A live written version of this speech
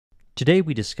Today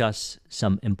we discuss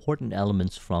some important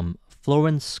elements from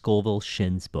Florence Scovel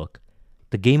Shin's book,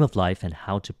 The Game of Life and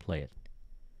How to Play It.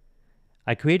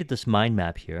 I created this mind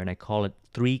map here and I call it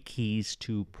 3 Keys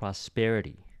to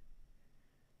Prosperity.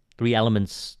 3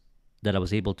 elements that I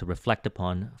was able to reflect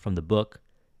upon from the book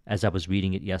as I was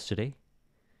reading it yesterday,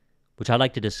 which I'd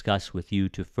like to discuss with you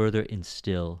to further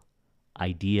instill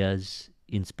ideas,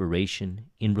 inspiration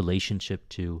in relationship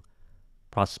to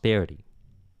prosperity.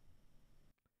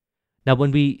 Now,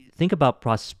 when we think about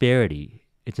prosperity,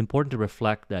 it's important to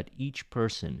reflect that each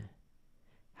person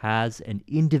has an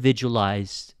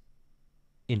individualized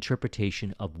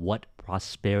interpretation of what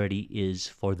prosperity is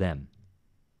for them.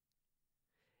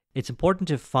 It's important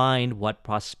to find what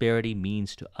prosperity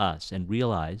means to us and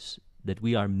realize that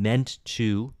we are meant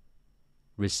to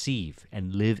receive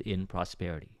and live in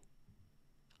prosperity.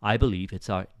 I believe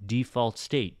it's our default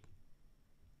state.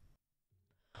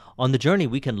 On the journey,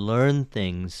 we can learn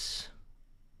things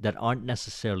that aren't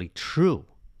necessarily true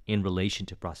in relation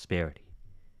to prosperity,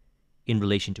 in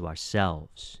relation to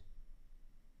ourselves,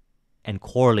 and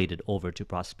correlated over to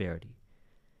prosperity,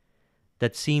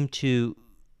 that seem to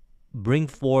bring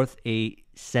forth a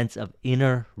sense of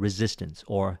inner resistance,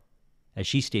 or, as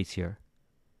she states here,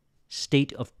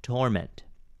 state of torment.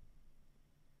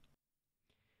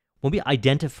 When we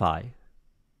identify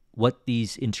what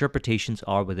these interpretations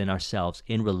are within ourselves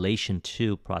in relation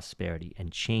to prosperity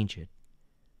and change it,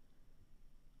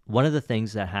 one of the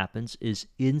things that happens is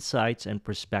insights and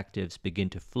perspectives begin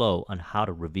to flow on how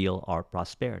to reveal our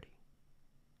prosperity,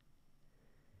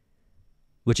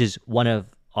 which is one of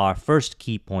our first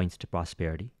key points to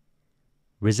prosperity.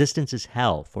 Resistance is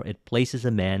hell, for it places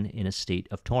a man in a state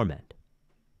of torment.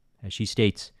 As she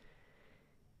states,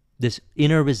 this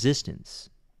inner resistance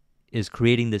is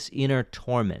creating this inner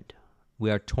torment.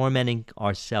 We are tormenting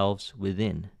ourselves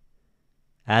within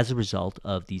as a result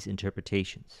of these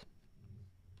interpretations.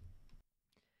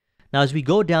 Now, as we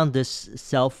go down this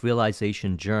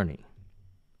self-realization journey,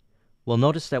 we'll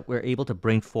notice that we're able to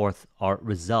bring forth our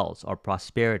results, our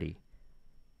prosperity,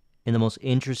 in the most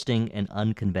interesting and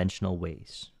unconventional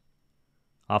ways.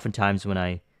 Oftentimes, when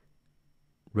I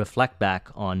reflect back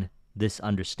on this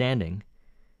understanding,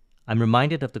 I'm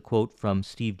reminded of the quote from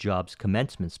Steve Jobs'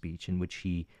 commencement speech, in which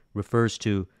he refers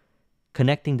to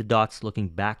connecting the dots looking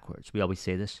backwards. We always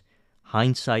say this,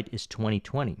 hindsight is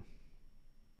 20/20.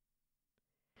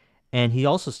 And he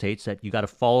also states that you got to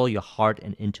follow your heart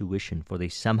and intuition, for they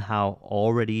somehow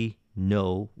already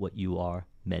know what you are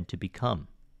meant to become.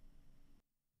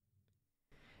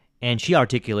 And she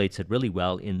articulates it really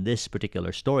well in this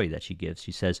particular story that she gives.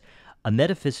 She says, "A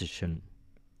metaphysician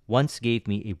once gave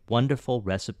me a wonderful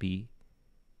recipe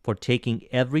for taking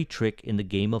every trick in the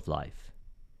game of life.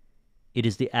 It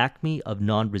is the acme of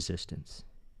non-resistance.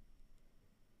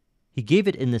 He gave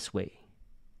it in this way.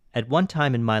 At one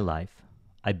time in my life,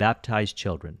 I baptized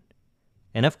children,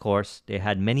 and of course, they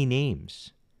had many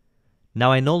names.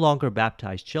 Now I no longer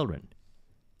baptize children.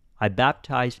 I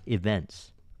baptize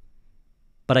events,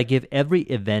 but I give every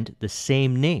event the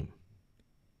same name.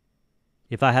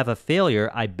 If I have a failure,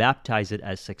 I baptize it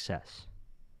as success.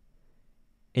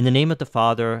 In the name of the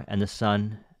Father, and the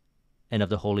Son, and of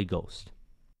the Holy Ghost."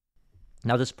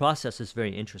 Now, this process is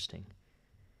very interesting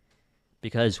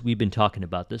because we've been talking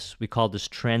about this. We call this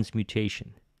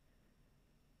transmutation,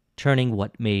 turning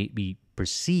what may be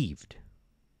perceived,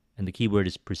 and the key word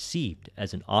is perceived,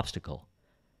 as an obstacle,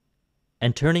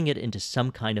 and turning it into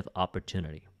some kind of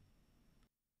opportunity.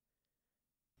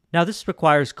 Now, this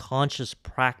requires conscious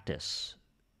practice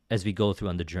as we go through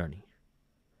on the journey,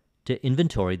 to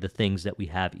inventory the things that we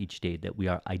have each day, that we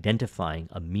are identifying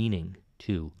a meaning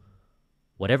to,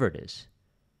 whatever it is,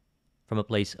 from a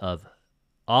place of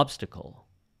obstacle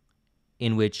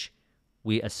in which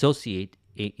we associate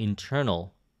an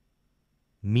internal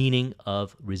meaning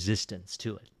of resistance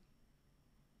to it.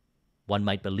 One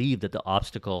might believe that the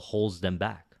obstacle holds them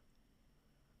back.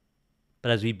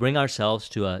 But as we bring ourselves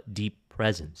to a deep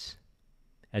presence,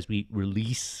 as we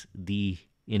release the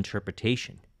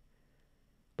interpretation,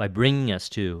 by bringing us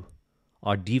to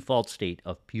our default state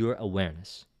of pure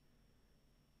awareness,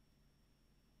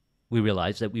 we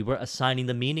realize that we were assigning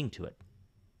the meaning to it.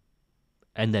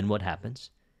 And then what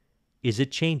happens is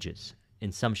it changes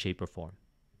in some shape or form.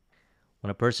 When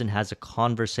a person has a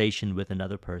conversation with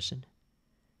another person,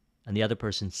 and the other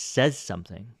person says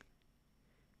something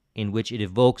in which it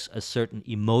evokes a certain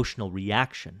emotional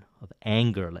reaction of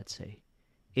anger, let's say,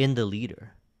 in the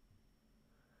leader,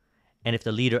 and if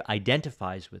the leader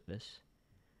identifies with this,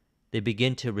 they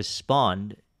begin to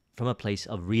respond from a place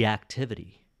of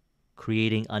reactivity,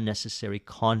 creating unnecessary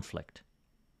conflict.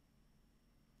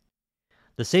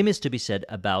 The same is to be said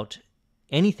about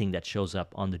anything that shows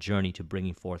up on the journey to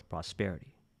bringing forth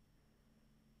prosperity.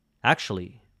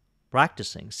 Actually,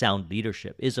 practicing sound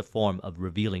leadership is a form of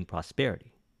revealing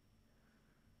prosperity.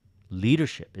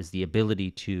 Leadership is the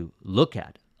ability to look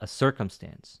at a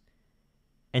circumstance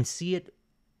and see it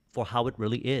for how it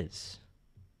really is,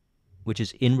 which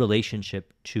is in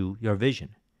relationship to your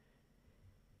vision.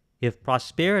 If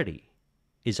prosperity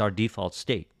is our default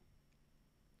state,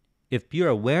 if pure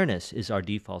awareness is our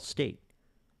default state,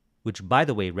 which by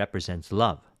the way represents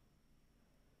love,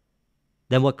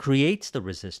 then what creates the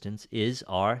resistance is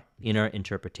our inner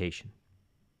interpretation.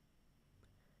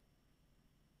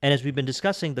 And as we've been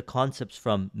discussing the concepts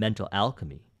from mental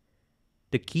alchemy,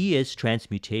 the key is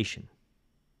transmutation,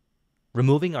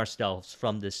 removing ourselves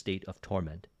from this state of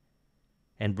torment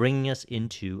and bringing us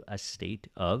into a state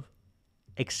of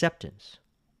acceptance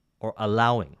or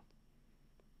allowing,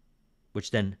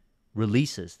 which then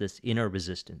releases this inner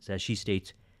resistance. As she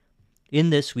states, in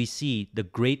this we see the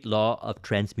great law of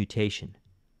transmutation,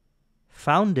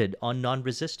 founded on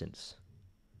non-resistance.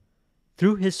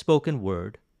 Through his spoken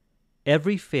word,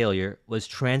 every failure was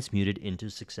transmuted into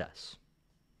success.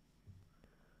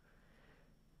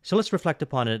 So let's reflect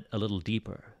upon it a little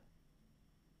deeper.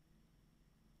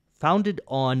 Founded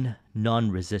on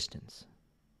non-resistance.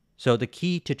 So the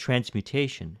key to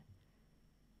transmutation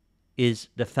is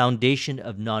the foundation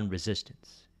of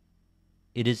non-resistance.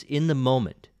 It is in the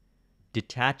moment,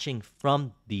 detaching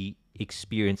from the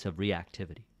experience of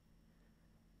reactivity,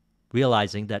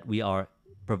 realizing that we are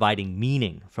providing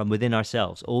meaning from within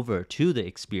ourselves over to the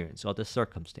experience or the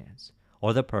circumstance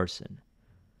or the person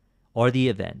or the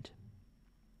event.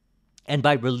 And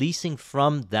by releasing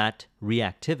from that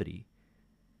reactivity,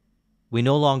 we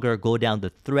no longer go down the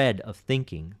thread of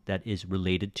thinking that is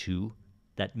related to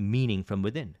that meaning from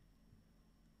within,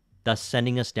 thus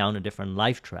sending us down a different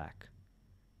life track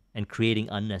and creating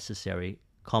unnecessary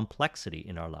complexity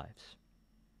in our lives.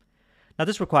 Now,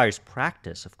 this requires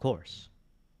practice, of course.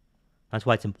 That's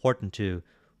why it's important to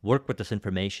work with this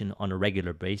information on a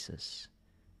regular basis,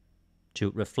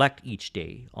 to reflect each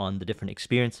day on the different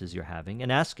experiences you're having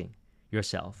and asking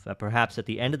yourself, perhaps at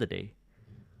the end of the day,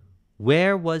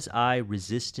 where was I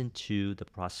resistant to the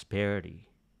prosperity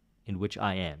in which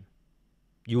I am?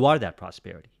 You are that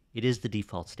prosperity. It is the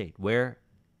default state. Where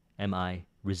am I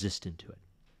resistant to it?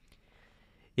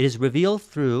 It is revealed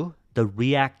through the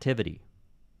reactivity.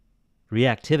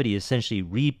 Reactivity is essentially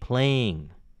replaying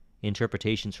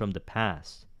interpretations from the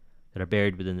past that are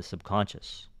buried within the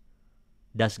subconscious,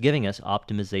 thus giving us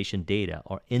optimization data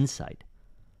or insight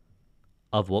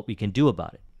of what we can do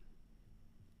about it.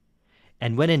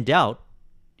 And when in doubt,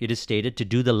 it is stated to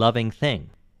do the loving thing,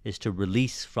 is to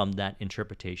release from that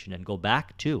interpretation and go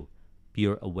back to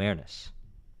pure awareness.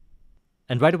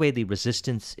 And right away, the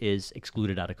resistance is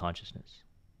excluded out of consciousness.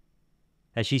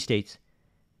 As she states,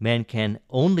 man can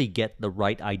only get the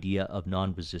right idea of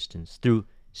non-resistance through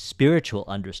spiritual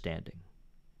understanding.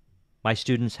 My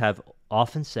students have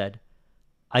often said,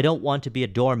 I don't want to be a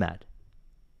doormat.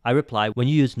 I reply, when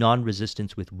you use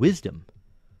non-resistance with wisdom,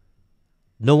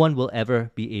 no one will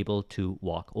ever be able to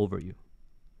walk over you.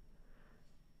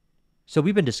 So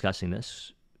we've been discussing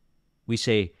this. We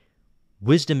say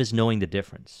wisdom is knowing the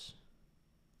difference.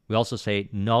 We also say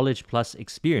knowledge plus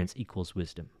experience equals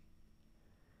wisdom.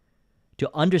 To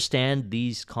understand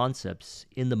these concepts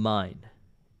in the mind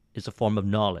is a form of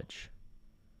knowledge.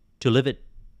 To live it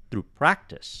through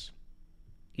practice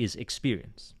is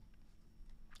experience.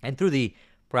 And through the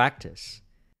practice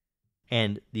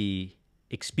and the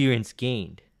experience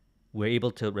gained, we're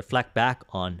able to reflect back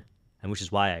on, and which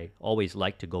is why I always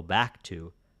like to go back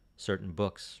to certain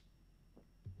books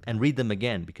and read them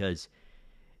again, because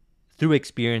through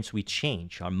experience we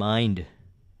change. Our mind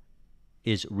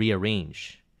is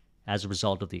rearranged as a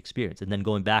result of the experience. And then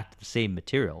going back to the same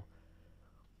material,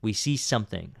 we see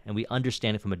something and we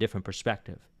understand it from a different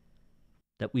perspective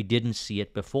that we didn't see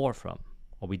it before from,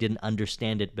 or we didn't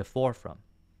understand it before from.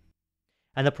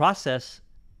 And the process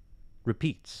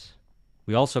repeats.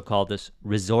 We also call this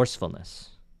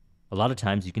resourcefulness. A lot of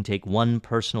times you can take one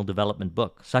personal development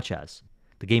book, such as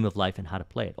The Game of Life and How to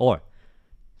Play It, or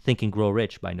Think and Grow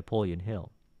Rich by Napoleon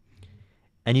Hill.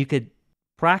 And you could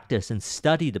practice and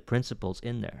study the principles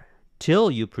in there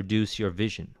till you produce your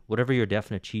vision, whatever your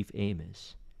definite chief aim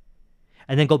is.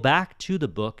 And then go back to the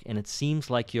book, and it seems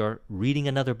like you're reading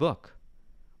another book,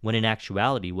 when in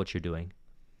actuality what you're doing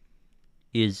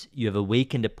is you have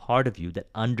awakened a part of you that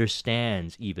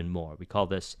understands even more. We call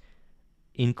this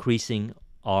increasing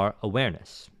our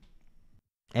awareness.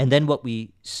 And then what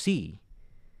we see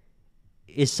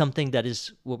is something that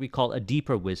is what we call a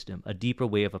deeper wisdom, a deeper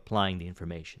way of applying the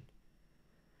information.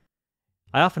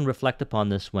 I often reflect upon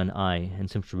this when and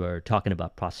since we're talking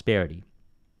about prosperity,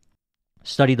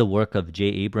 study the work of J.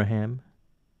 Abraham.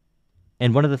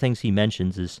 And one of the things he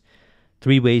mentions is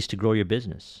 3 ways to grow your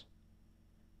business.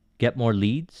 Get more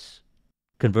leads,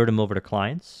 convert them over to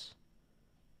clients.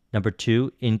 Number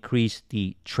 2, increase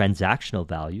the transactional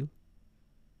value,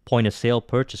 point of sale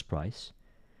purchase price.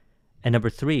 And number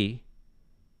 3,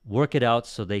 work it out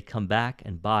so they come back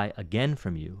and buy again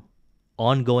from you.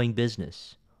 Ongoing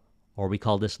business, or we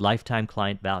call this lifetime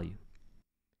client value.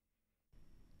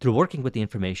 Through working with the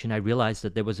information, I realized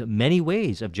that there was many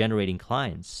ways of generating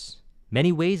clients,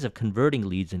 many ways of converting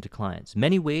leads into clients,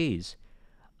 many ways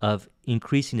of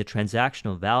increasing the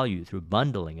transactional value through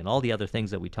bundling and all the other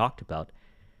things that we talked about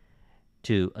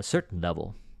to a certain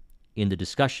level in the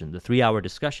discussion, the 3-hour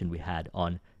discussion we had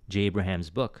on J. Abraham's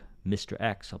book, Mr.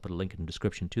 X. I'll put a link in the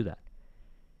description to that.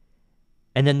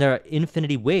 And then there are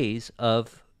infinity ways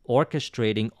of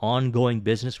orchestrating ongoing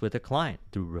business with a client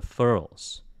through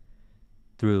referrals,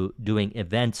 through doing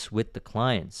events with the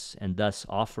clients and thus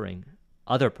offering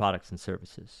other products and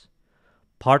services,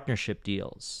 partnership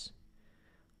deals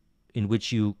in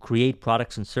which you create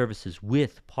products and services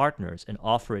with partners and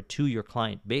offer it to your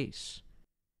client base.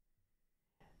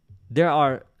 There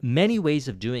are many ways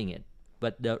of doing it,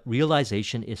 but the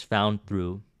realization is found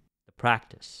through the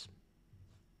practice.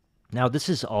 Now, this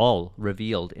is all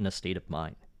revealed in a state of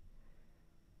mind.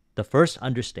 The first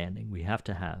understanding we have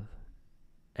to have,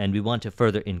 and we want to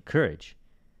further encourage,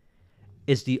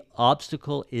 is the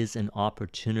obstacle is an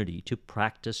opportunity to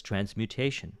practice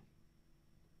transmutation,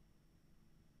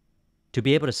 to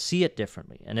be able to see it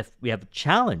differently. And if we have a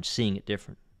challenge seeing it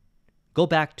different, go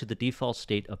back to the default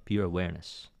state of pure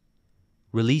awareness.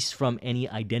 Release from any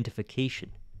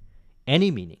identification,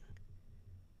 any meaning.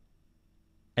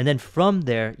 And then from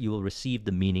there, you will receive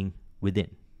the meaning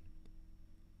within.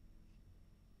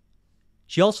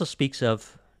 She also speaks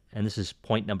of, and this is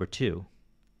point number 2,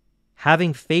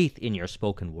 having faith in your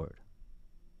spoken word.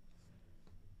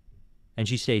 And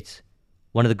she states,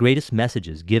 one of the greatest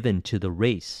messages given to the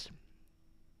race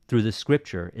through the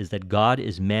scripture is that God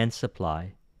is man's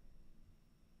supply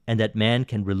and that man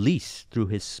can release through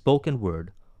his spoken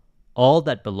word all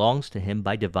that belongs to him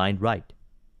by divine right.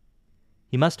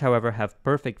 He must, however, have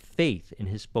perfect faith in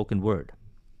his spoken word.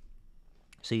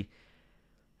 See,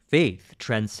 faith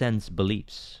transcends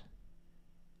beliefs.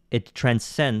 It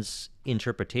transcends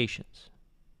interpretations.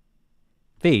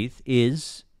 Faith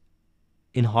is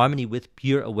in harmony with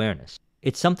pure awareness.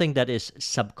 It's something that is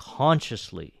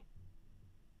subconsciously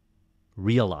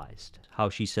realized, how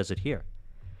she says it here.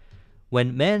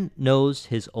 When man knows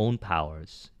his own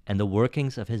powers and the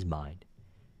workings of his mind,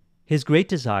 his great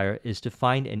desire is to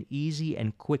find an easy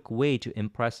and quick way to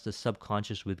impress the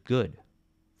subconscious with good,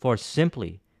 for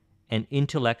simply an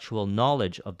intellectual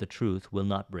knowledge of the truth will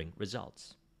not bring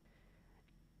results.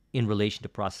 In relation to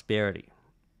prosperity,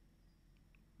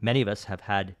 many of us have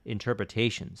had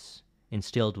interpretations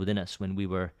instilled within us when we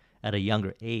were at a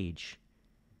younger age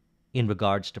in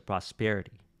regards to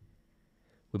prosperity.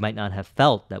 We might not have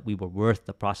felt that we were worth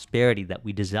the prosperity that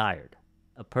we desired.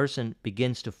 A person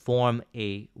begins to form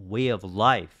a way of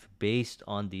life based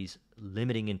on these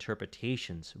limiting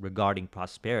interpretations regarding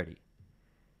prosperity.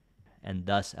 And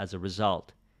thus, as a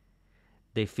result,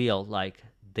 they feel like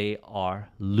they are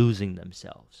losing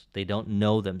themselves. They don't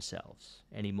know themselves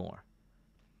anymore.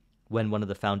 When one of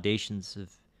the foundations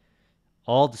of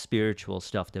all the spiritual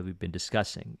stuff that we've been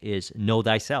discussing is know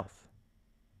thyself.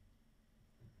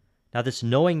 Now, this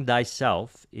knowing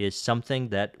thyself is something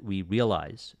that we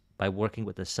realize by working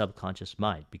with the subconscious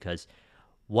mind, because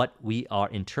what we are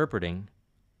interpreting,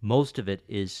 most of it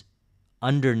is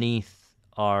underneath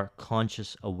our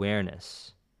conscious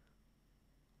awareness.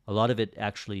 A lot of it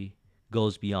actually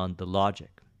goes beyond the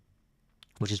logic,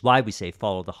 which is why we say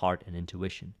follow the heart and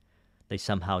intuition. They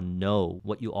somehow know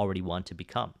what you already want to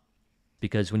become.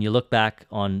 Because when you look back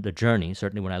on the journey,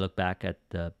 certainly when I look back at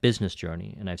the business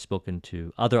journey, and I've spoken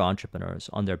to other entrepreneurs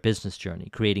on their business journey,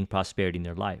 creating prosperity in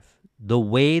their life, the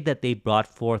way that they brought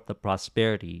forth the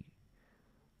prosperity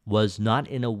was not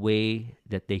in a way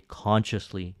that they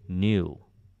consciously knew.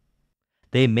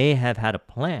 They may have had a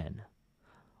plan,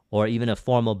 or even a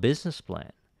formal business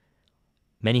plan.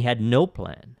 Many had no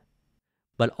plan,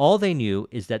 but all they knew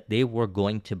is that they were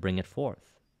going to bring it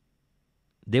forth.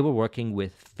 They were working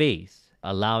with faith,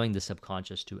 allowing the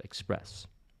subconscious to express.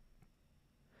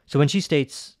 So when she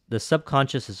states the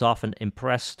subconscious is often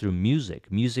impressed through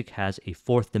music, music has a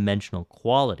fourth dimensional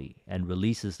quality and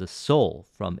releases the soul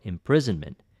from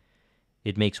imprisonment.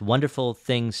 It makes wonderful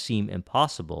things seem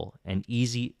impossible and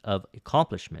easy of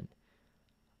accomplishment.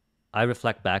 I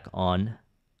reflect back on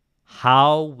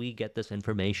how we get this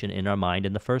information in our mind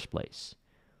in the first place.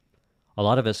 A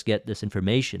lot of us get this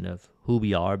information of who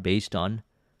we are based on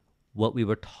what we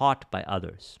were taught by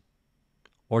others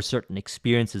or certain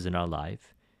experiences in our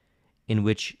life in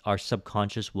which our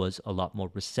subconscious was a lot more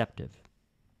receptive.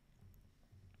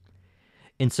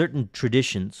 In certain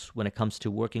traditions, when it comes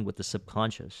to working with the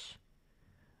subconscious,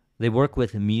 they work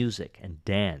with music and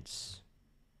dance.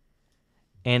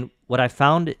 And what I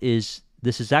found is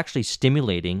this is actually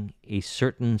stimulating a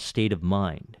certain state of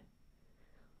mind,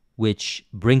 which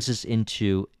brings us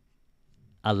into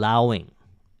allowing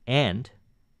and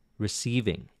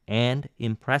receiving and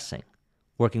impressing,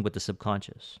 working with the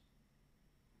subconscious.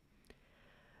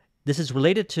 This is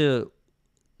related to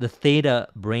the theta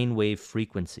brainwave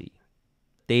frequency.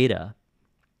 Theta,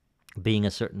 being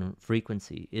a certain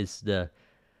frequency, is the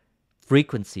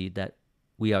frequency that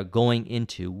we are going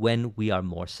into when we are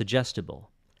more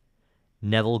suggestible.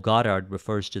 Neville Goddard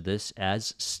refers to this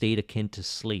as state akin to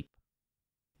sleep.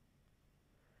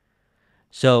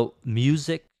 So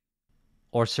music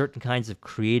or certain kinds of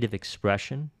creative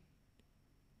expression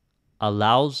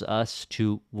allows us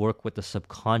to work with the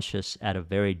subconscious at a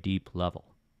very deep level.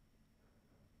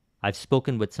 I've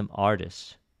spoken with some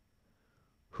artists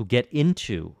who get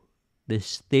into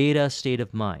this theta state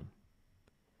of mind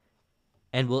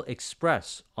and will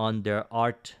express on their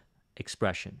art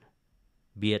expression,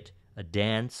 be it a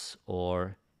dance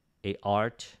or a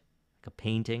art, like a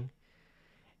painting.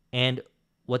 And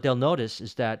what they'll notice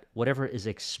is that whatever is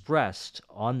expressed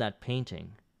on that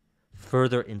painting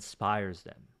further inspires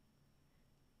them.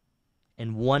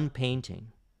 And one painting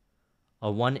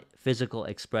or one physical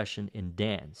expression in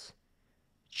dance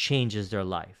changes their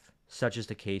life, such is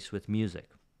the case with music,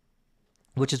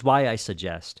 which is why I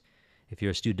suggest, if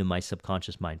you're a student of my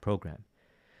subconscious mind program,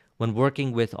 when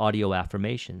working with audio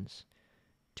affirmations,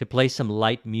 to play some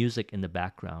light music in the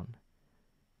background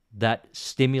that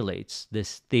stimulates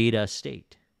this theta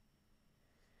state.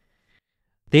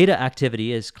 Theta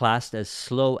activity is classed as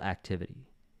slow activity.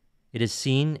 It is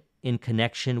seen in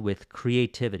connection with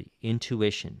creativity,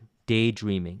 intuition,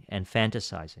 daydreaming, and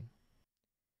fantasizing,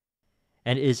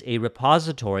 and is a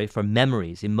repository for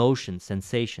memories, emotions,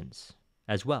 sensations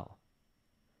as well.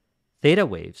 Theta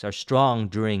waves are strong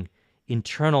during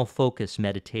internal focus,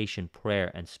 meditation,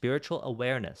 prayer, and spiritual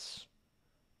awareness.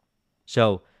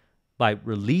 So, by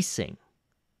releasing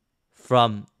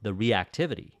from the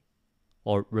reactivity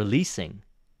or releasing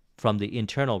from the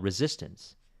internal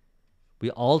resistance,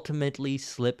 we ultimately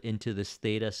slip into this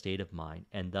theta state of mind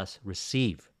and thus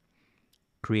receive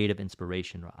creative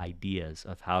inspiration or ideas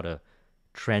of how to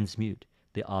transmute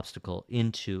the obstacle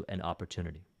into an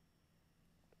opportunity.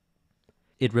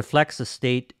 It reflects a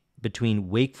state between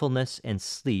wakefulness and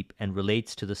sleep and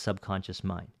relates to the subconscious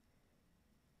mind.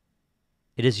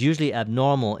 It is usually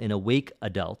abnormal in awake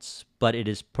adults, but it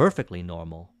is perfectly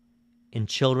normal in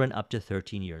children up to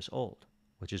 13 years old,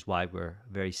 which is why we're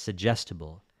very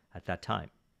suggestible at that time.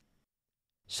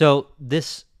 So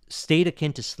this state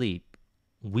akin to sleep,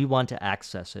 we want to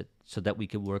access it so that we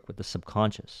can work with the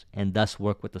subconscious and thus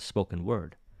work with the spoken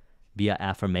word via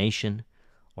affirmation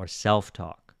or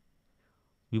self-talk.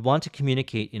 We want to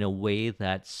communicate in a way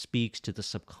that speaks to the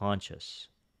subconscious.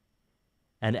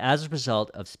 And as a result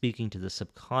of speaking to the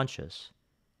subconscious,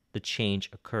 the change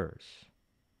occurs.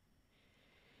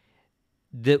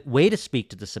 The way to speak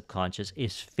to the subconscious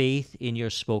is faith in your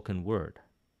spoken word.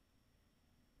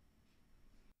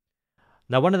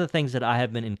 Now, one of the things that I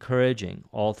have been encouraging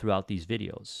all throughout these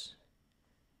videos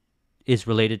is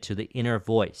related to the inner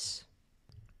voice.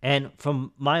 And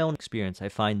from my own experience, I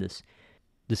find this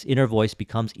inner voice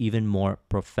becomes even more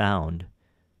profound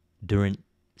during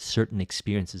certain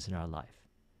experiences in our life.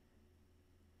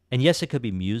 And yes, it could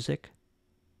be music,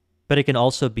 but it can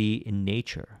also be in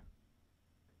nature,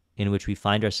 in which we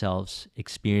find ourselves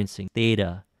experiencing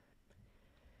theta.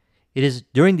 It is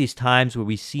during these times where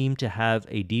we seem to have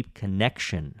a deep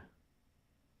connection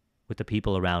with the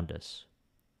people around us,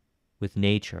 with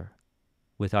nature,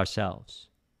 with ourselves.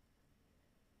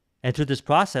 And through this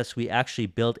process, we actually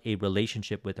build a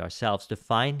relationship with ourselves to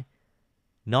find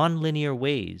nonlinear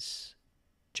ways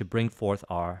to bring forth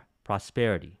our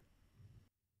prosperity.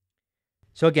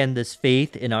 So again, this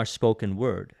faith in our spoken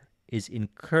word is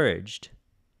encouraged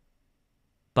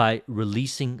by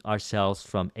releasing ourselves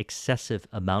from excessive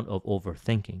amount of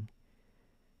overthinking,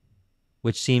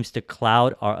 which seems to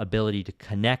cloud our ability to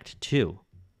connect to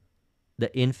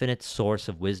the infinite source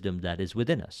of wisdom that is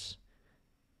within us.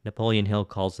 Napoleon Hill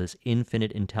calls this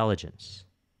infinite intelligence.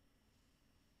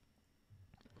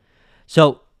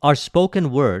 So our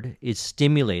spoken word is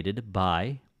stimulated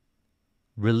by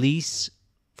release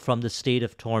from the state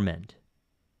of torment,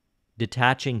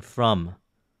 detaching from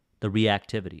the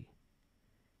reactivity.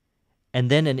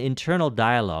 And then an internal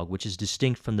dialogue, which is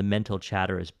distinct from the mental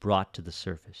chatter, is brought to the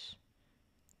surface.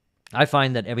 I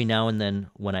find that every now and then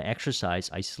when I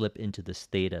exercise, I slip into this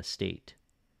theta state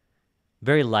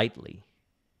very lightly.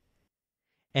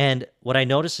 And what I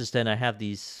notice is then I have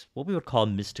these, what we would call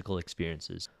mystical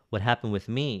experiences. What happened with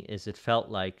me is it felt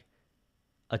like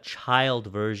a child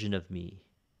version of me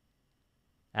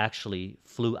actually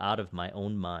flew out of my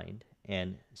own mind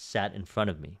and sat in front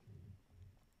of me.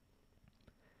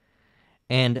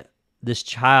 And this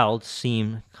child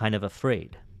seemed kind of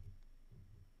afraid.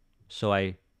 So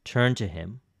I turned to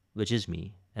him, which is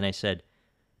me, and I said,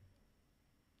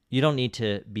 "You don't need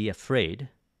to be afraid.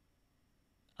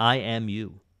 I am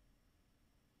you."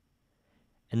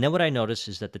 And then what I noticed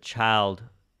is that the child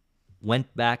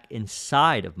went back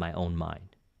inside of my own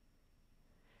mind.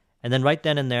 And then right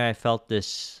then and there, I felt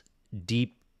this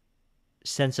deep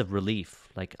sense of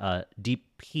relief, like a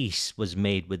deep peace was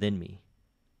made within me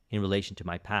in relation to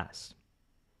my past.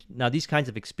 Now, these kinds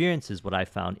of experiences, what I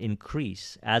found,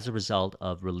 increase as a result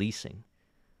of releasing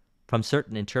from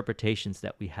certain interpretations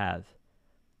that we have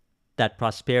that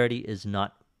prosperity is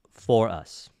not for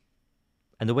us.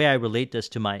 And the way I relate this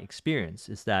to my experience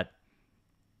is that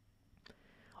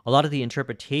a lot of the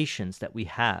interpretations that we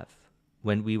have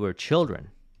when we were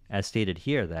children, as stated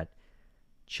here, that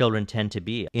children tend to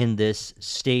be in this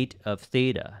state of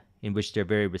theta in which they're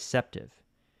very receptive,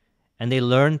 and they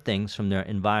learn things from their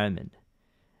environment.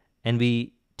 And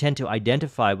we tend to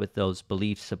identify with those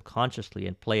beliefs subconsciously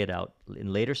and play it out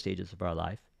in later stages of our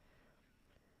life.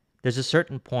 There's a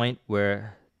certain point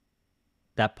where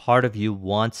that part of you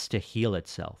wants to heal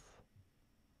itself.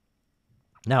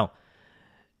 Now,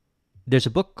 there's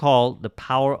a book called The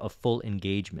Power of Full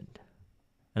Engagement.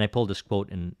 And I pulled this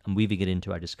quote and I'm weaving it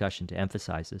into our discussion to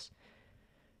emphasize this.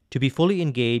 To be fully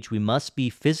engaged, we must be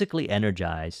physically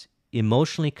energized,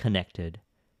 emotionally connected,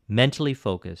 mentally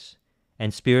focused,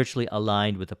 and spiritually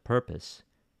aligned with a purpose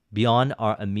beyond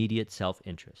our immediate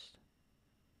self-interest.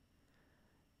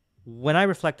 When I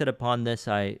reflected upon this,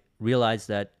 I realized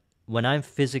that when I'm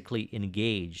physically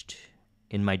engaged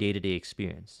in my day-to-day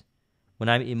experience, when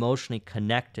I'm emotionally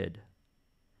connected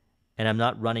and I'm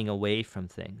not running away from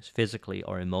things physically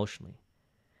or emotionally,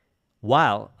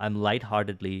 while I'm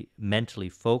lightheartedly, mentally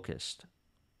focused,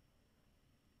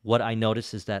 what I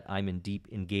notice is that I'm in deep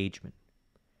engagement.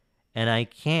 And I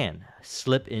can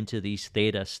slip into these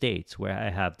theta states where I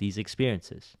have these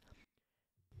experiences.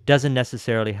 Doesn't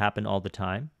necessarily happen all the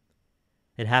time.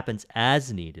 It happens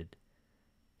as needed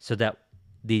so that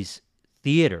these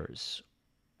theaters,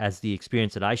 as the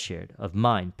experience that I shared of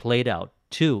mine, played out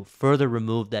to further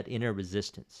remove that inner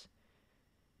resistance.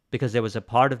 Because there was a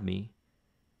part of me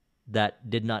that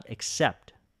did not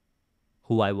accept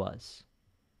who I was.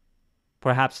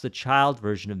 Perhaps the child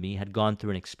version of me had gone through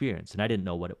an experience, and I didn't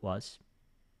know what it was,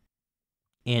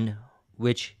 in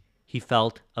which he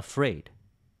felt afraid.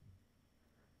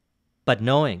 But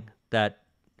knowing that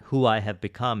who I have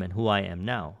become and who I am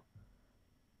now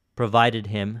provided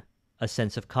him a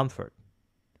sense of comfort.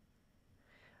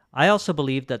 I also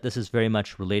believe that this is very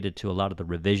much related to a lot of the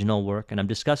revisional work, and I'm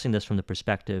discussing this from the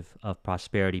perspective of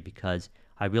prosperity because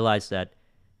I realize that,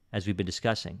 as we've been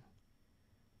discussing,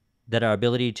 that our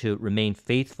ability to remain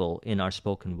faithful in our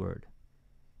spoken word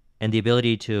and the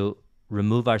ability to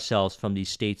remove ourselves from these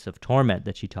states of torment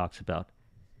that she talks about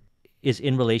is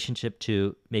in relationship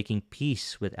to making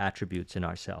peace with attributes in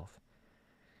ourself.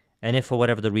 And if for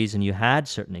whatever the reason you had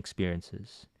certain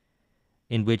experiences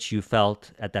in which you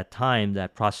felt at that time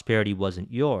that prosperity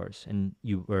wasn't yours and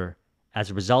you were, as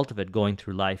a result of it, going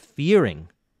through life fearing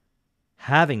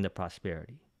having the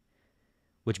prosperity,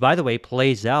 which, by the way,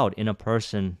 plays out in a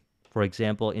person, for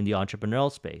example, in the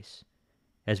entrepreneurial space.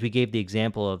 As we gave the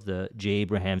example of the Jay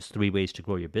Abraham's 3 ways to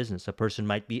grow your business, a person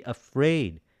might be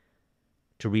afraid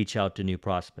to reach out to new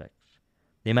prospects.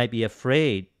 They might be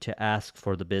afraid to ask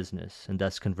for the business and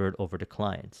thus convert over to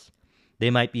clients. They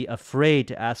might be afraid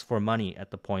to ask for money at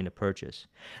the point of purchase.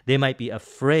 They might be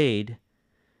afraid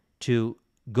to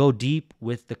go deep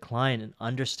with the client and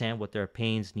understand what their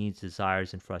pains, needs,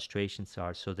 desires, and frustrations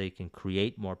are so they can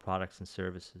create more products and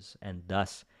services and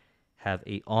thus have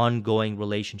an ongoing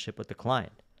relationship with the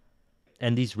client.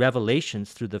 And these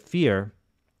revelations through the fear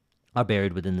are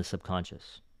buried within the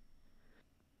subconscious.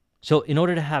 So in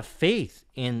order to have faith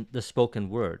in the spoken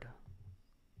word,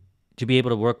 to be able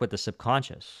to work with the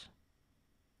subconscious,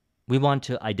 we want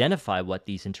to identify what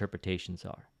these interpretations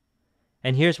are.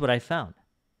 And here's what I found.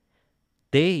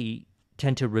 They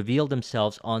tend to reveal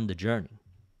themselves on the journey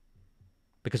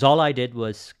because all I did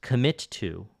was commit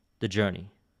to the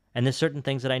journey. And there's certain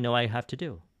things that I know I have to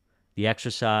do. the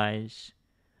exercise,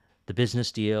 the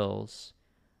business deals,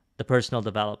 the personal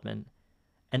development.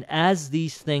 And as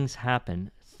these things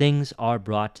happen, things are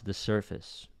brought to the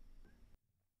surface,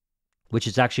 which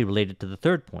is actually related to the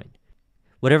third point.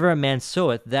 Whatever a man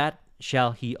soweth, that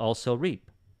shall he also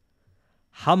reap.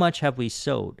 How much have we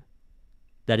sowed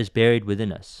that is buried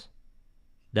within us,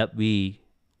 that we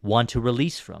want to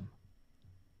release from?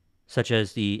 Such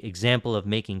as the example of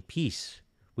making peace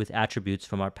with attributes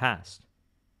from our past.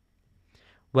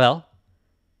 Well,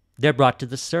 they're brought to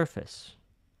the surface.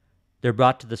 They're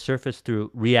brought to the surface through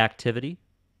reactivity.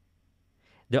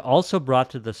 They're also brought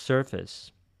to the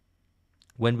surface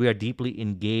when we are deeply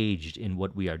engaged in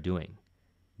what we are doing,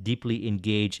 deeply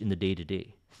engaged in the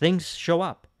day-to-day. Things show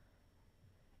up,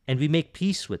 and we make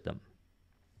peace with them,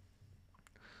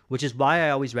 which is why I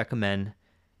always recommend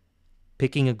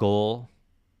picking a goal,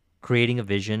 creating a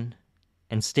vision,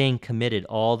 and staying committed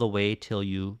all the way till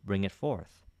you bring it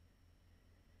forth.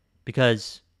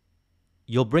 Because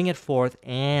you'll bring it forth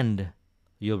and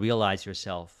you'll realize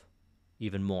yourself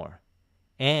even more.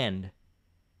 And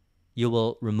you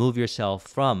will remove yourself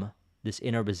from this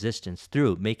inner resistance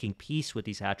through making peace with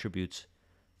these attributes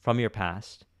from your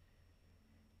past,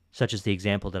 such as the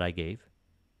example that I gave.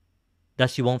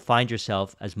 Thus, you won't find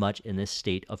yourself as much in this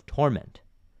state of torment.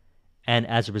 And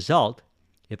as a result,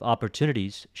 if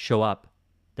opportunities show up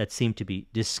that seem to be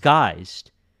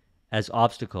disguised as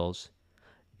obstacles,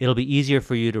 it'll be easier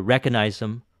for you to recognize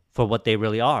them for what they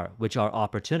really are, which are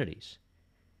opportunities.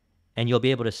 And you'll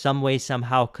be able to some way,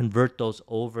 somehow convert those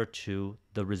over to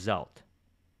the result.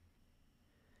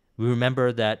 We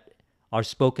remember that our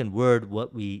spoken word,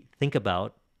 what we think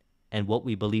about and what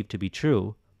we believe to be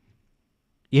true,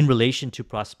 in relation to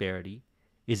prosperity,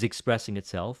 is expressing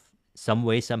itself some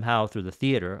way, somehow through the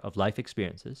theater of life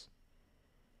experiences.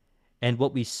 And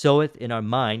what we soweth in our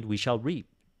mind, we shall reap.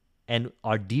 And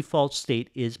our default state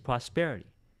is prosperity.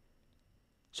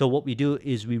 So what we do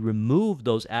is we remove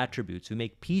those attributes, we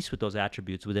make peace with those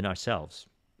attributes within ourselves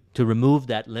to remove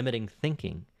that limiting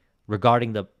thinking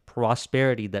regarding the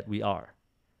prosperity that we are.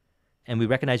 And we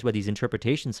recognize what these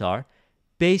interpretations are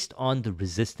based on the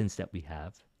resistance that we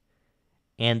have.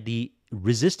 And the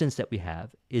resistance that we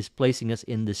have is placing us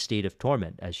in this state of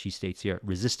torment, as she states here.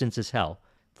 Resistance is hell,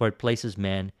 for it places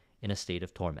man in a state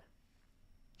of torment.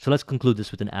 So let's conclude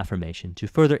this with an affirmation to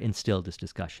further instill this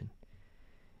discussion.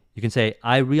 You can say,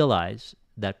 I realize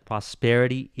that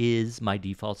prosperity is my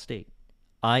default state.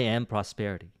 I am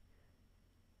prosperity.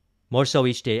 More so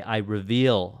each day, I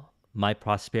reveal my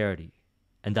prosperity,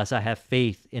 and thus I have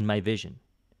faith in my vision.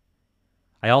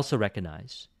 I also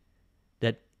recognize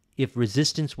that if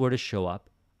resistance were to show up,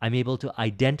 I'm able to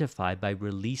identify by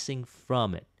releasing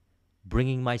from it,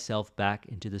 bringing myself back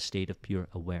into the state of pure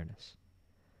awareness.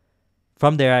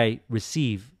 From there, I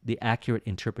receive the accurate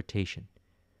interpretation.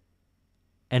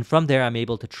 And from there, I'm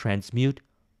able to transmute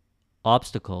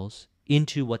obstacles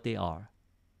into what they are,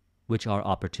 which are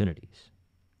opportunities.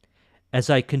 As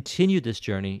I continue this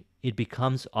journey, it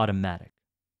becomes automatic.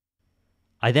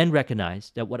 I then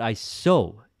recognize that what I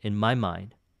sow in my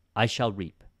mind, I shall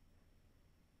reap.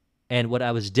 And what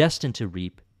I was destined to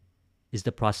reap is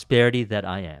the prosperity that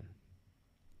I am.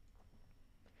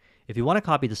 If you want to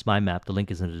copy this mind map, the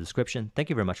link is in the description. Thank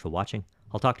you very much for watching.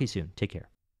 I'll talk to you soon. Take care.